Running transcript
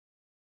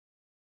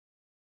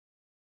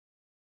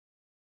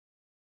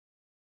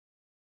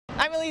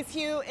I'm Elise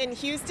Hugh in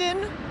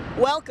Houston.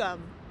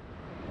 Welcome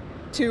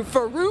to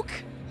Farouk,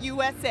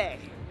 USA.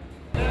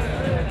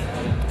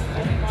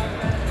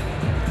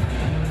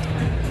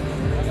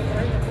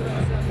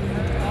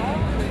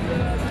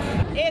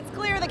 It's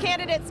clear the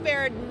candidates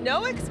spared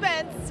no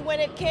expense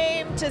when it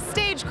came to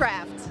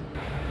stagecraft.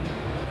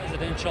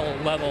 Presidential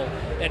level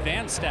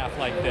advanced staff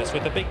like this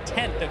with a big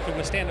tent that could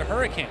withstand a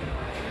hurricane.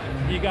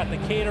 You got the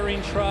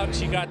catering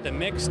trucks, you got the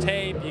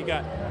mixtape, you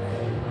got...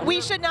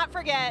 We should not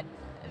forget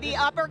the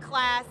upper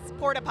class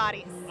porta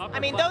potties.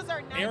 Those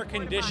are nice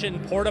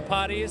air-conditioned porta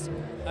potties.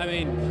 I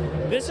mean,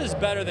 this is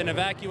better than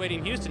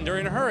evacuating Houston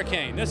during a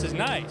hurricane. This is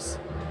nice.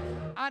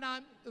 And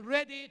I'm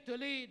ready to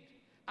lead.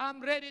 I'm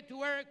ready to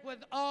work with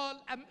all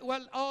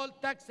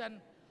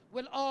Texans,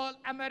 with all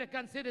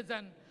American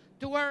citizens,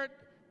 toward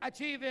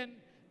achieving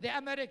the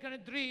American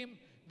dream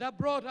that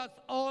brought us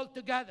all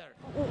together.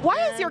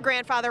 Why is your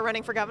grandfather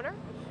running for governor?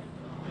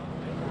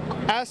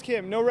 Ask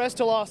him. No rest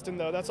till Austin,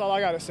 though. That's all I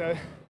gotta say.